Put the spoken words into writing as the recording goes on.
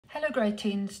Hello grade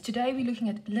 10s, today we're looking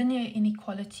at linear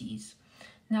inequalities.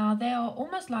 Now they are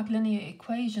almost like linear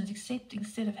equations, except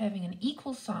instead of having an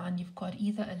equal sign, you've got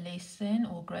either a less than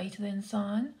or greater than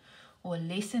sign, or a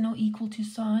less than or equal to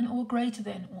sign, or greater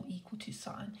than or equal to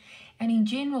sign. And in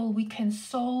general, we can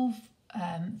solve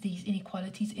these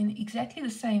inequalities in exactly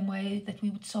the same way that we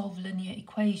would solve linear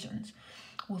equations,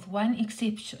 with one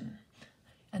exception.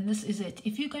 And this is it.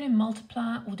 If you're going to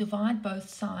multiply or divide both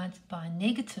sides by a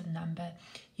negative number,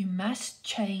 you must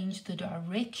change the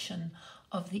direction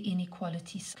of the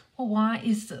inequalities. Well, why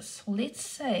is this? Well, let's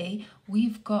say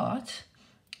we've got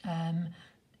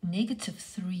negative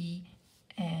 3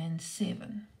 and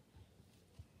 7.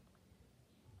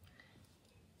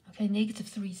 Okay, negative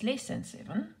 3 is less than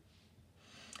 7.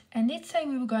 And let's say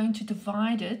we were going to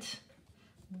divide it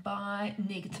by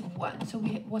negative 1. So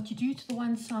what you do to the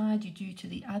one side, you do to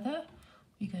the other.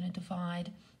 We're going to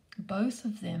divide both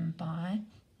of them by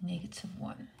negative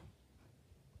 1.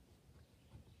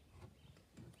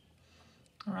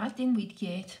 All right, then we'd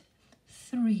get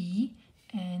 3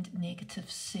 and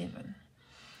negative 7.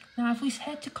 Now, if we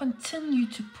had to continue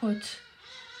to put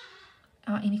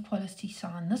our inequality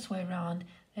sign this way around,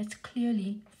 that's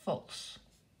clearly false.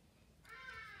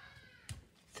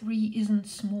 3 isn't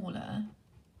smaller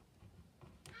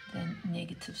than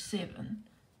negative 7.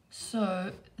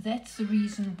 So that's the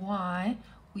reason why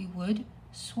we would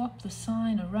swap the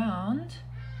sign around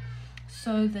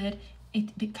so that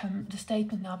the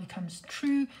statement now becomes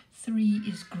true. 3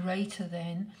 is greater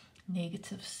than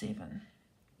negative 7.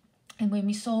 And when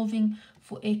we're solving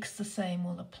for x, the same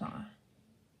will apply.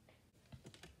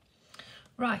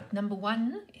 Right, number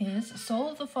 1 is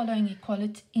solve the following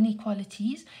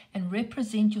inequalities and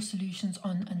represent your solutions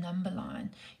on a number line.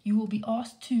 You will be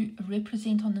asked to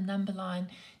represent on the number line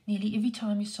nearly every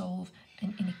time you solve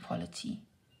an inequality.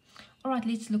 All right,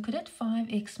 let's look at it.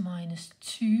 5x minus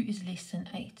 2 is less than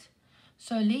 8.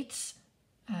 So let's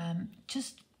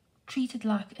just treat it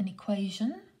like an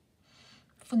equation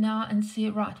for now and say,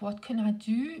 right, what can I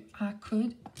do? I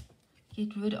could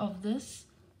get rid of this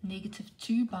negative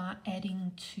 2 by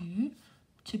adding 2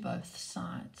 to both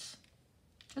sides.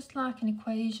 Just like an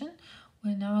equation,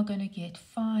 we're now going to get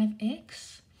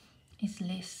 5x is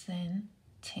less than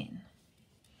 10.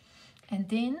 And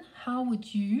then how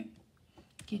would you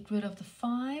get rid of the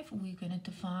 5? We're going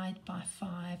to divide by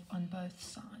 5 on both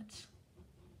sides.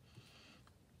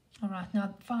 All right,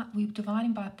 now we're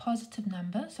dividing by a positive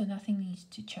number, so nothing needs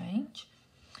to change.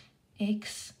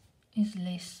 X is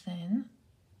less than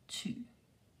 2.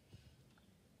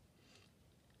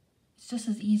 Just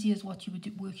as easy as what you were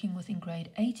working with in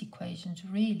grade 8 equations,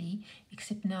 really,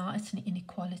 except now it's an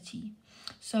inequality.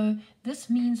 So this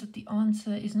means that the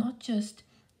answer is not just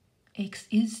x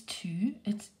is 2,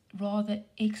 it's rather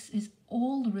x is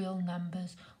all the real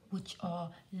numbers which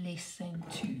are less than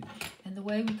 2. And the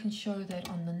way we can show that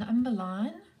on the number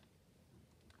line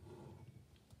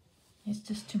is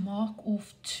just to mark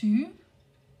off 2,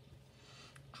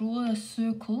 draw a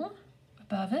circle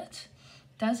above it.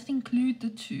 Does it include the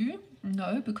 2?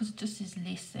 No, because it just is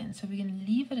less than. So we're going to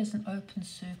leave it as an open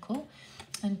circle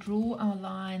and draw our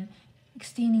line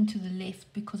extending to the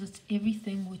left because it's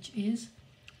everything which is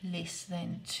less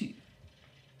than 2.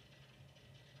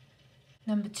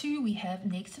 Number 2, we have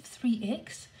negative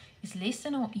 3x is less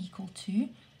than or equal to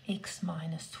x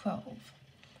minus 12.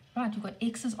 Right, we've got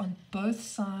x's on both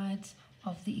sides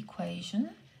of the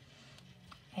equation.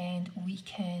 And we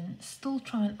can still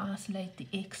try and isolate the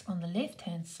x on the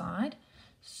left-hand side.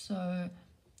 So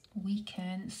we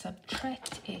can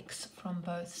subtract x from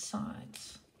both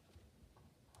sides.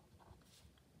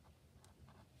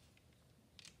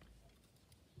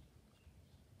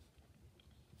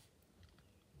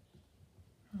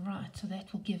 Right, so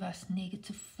that will give us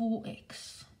negative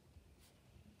 4x,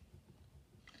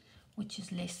 which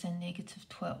is less than negative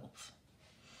 12.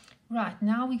 Right,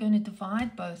 now we're going to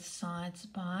divide both sides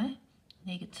by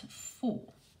negative 4.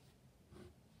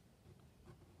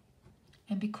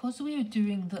 And because we are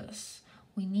doing this,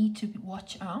 we need to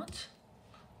watch out.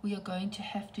 We are going to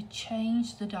have to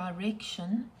change the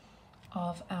direction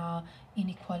of our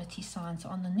inequality sign. So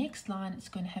on the next line, it's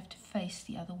going to have to face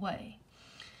the other way.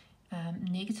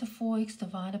 Negative 4x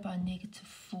divided by negative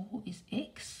 4 is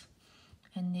x.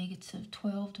 And negative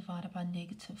 12 divided by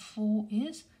negative 4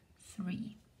 is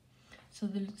 3. So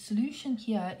the solution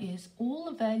here is all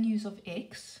the values of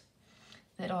x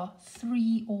that are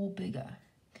 3 or bigger,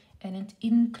 and it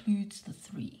includes the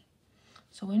 3.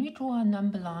 So when we draw our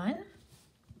number line,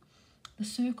 the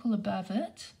circle above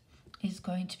it is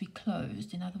going to be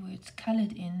closed. In other words,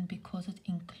 colored in because it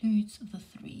includes the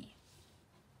 3.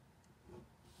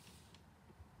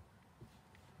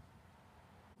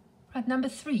 Right, number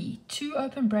 3, 2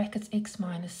 open brackets x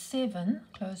minus 7,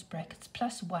 close brackets,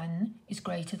 plus 1 is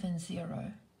greater than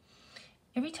 0.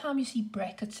 Every time you see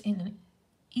brackets in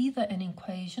either an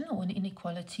equation or an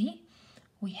inequality,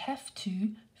 we have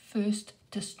to first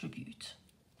distribute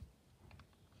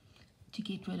to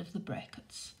get rid of the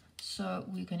brackets. So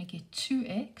we're going to get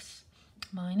 2x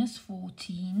minus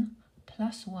 14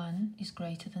 plus 1 is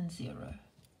greater than 0.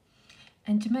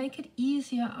 And to make it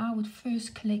easier, I would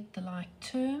first collect the like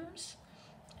terms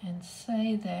and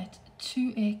say that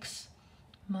 2x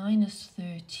minus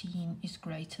 13 is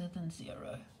greater than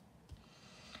 0.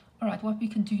 All right, what we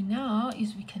can do now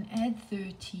is we can add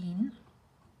 13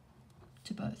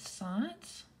 to both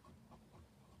sides.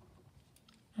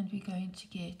 And we're going to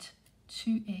get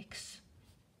 2x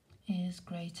is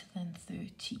greater than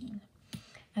 13.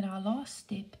 And our last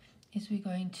step is we're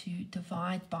going to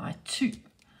divide by 2.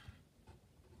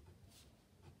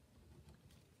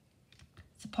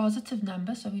 It's a positive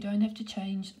number, so we don't have to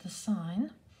change the sign.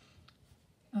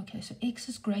 Okay, so x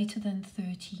is greater than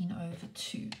 13 over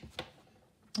 2.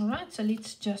 All right, so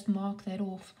let's just mark that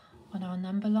off on our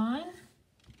number line.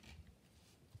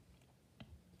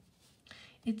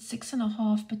 It's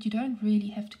 6.5, but you don't really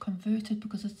have to convert it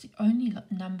because it's the only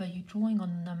number you're drawing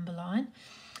on the number line.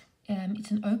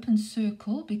 It's an open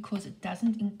circle because it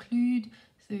doesn't include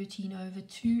 13 over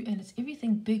 2, and it's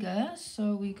everything bigger,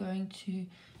 so we're going to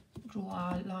draw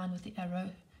our line with the arrow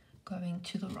going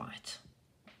to the right.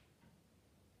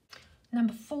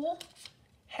 Number 4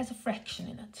 has a fraction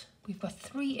in it. We've got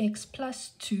 3x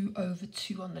plus 2 over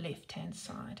 2 on the left-hand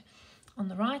side. On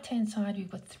the right-hand side,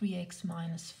 we've got 3x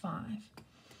minus 5.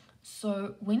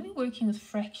 So when we're working with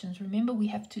fractions, remember we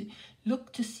have to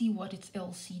look to see what its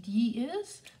LCD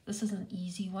is. This is an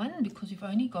easy one because we've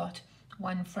only got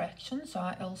one fraction, so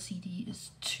our LCD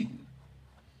is 2.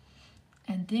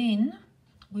 And then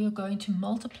we are going to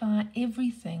multiply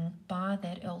everything by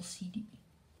that LCD.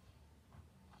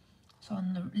 So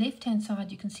on the left-hand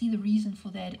side, you can see the reason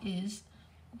for that is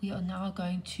we are now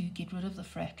going to get rid of the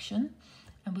fraction,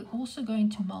 and we're also going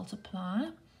to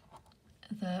multiply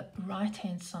the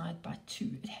right-hand side by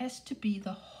 2. It has to be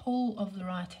the whole of the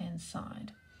right-hand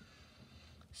side.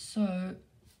 So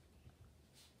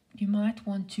you might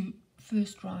want to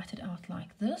first write it out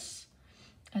like this,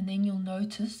 and then you'll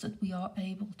notice that we are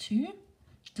able to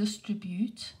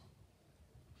distribute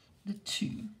the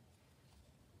 2.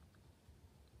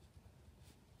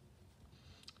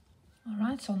 All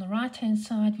right, so on the right-hand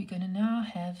side, we're going to now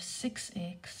have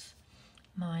 6x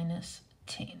minus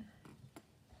 10.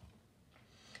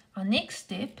 Our next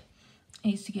step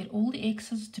is to get all the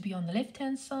x's to be on the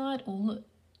left-hand side, all the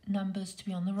numbers to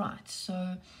be on the right.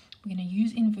 So we're going to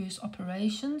use inverse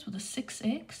operations with a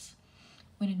 6x.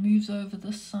 When it moves over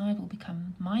this side, will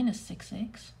become minus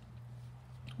 6x.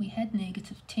 We had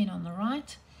negative 10 on the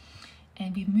right,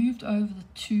 and we moved over the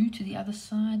 2 to the other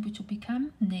side, which will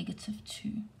become negative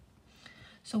 2.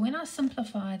 So when I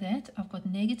simplify that, I've got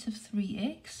negative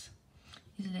 3x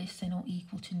is less than or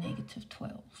equal to negative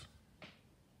 12.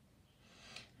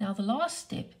 Now the last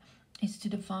step is to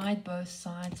divide both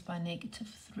sides by negative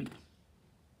 3.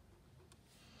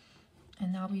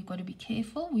 And now we've got to be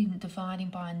careful, we're dividing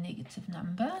by a negative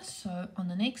number, so on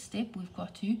the next step we've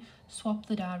got to swap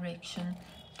the direction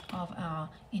of our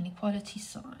inequality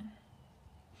sign.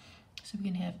 So we're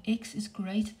going to have x is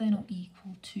greater than or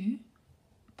equal to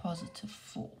positive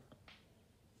 4.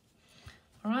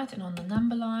 All right, and on the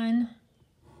number line,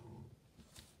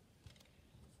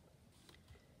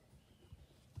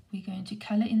 we're going to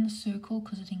color in the circle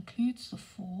because it includes the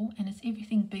 4 and it's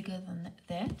everything bigger than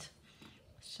that.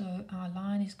 So our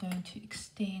line is going to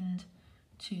extend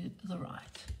to the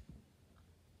right.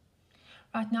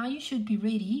 Right, now you should be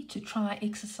ready to try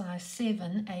exercise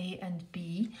 7A and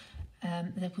B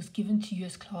that was given to you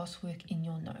as classwork in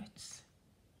your notes.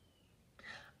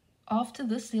 After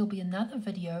this, there'll be another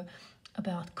video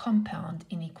about compound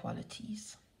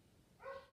inequalities.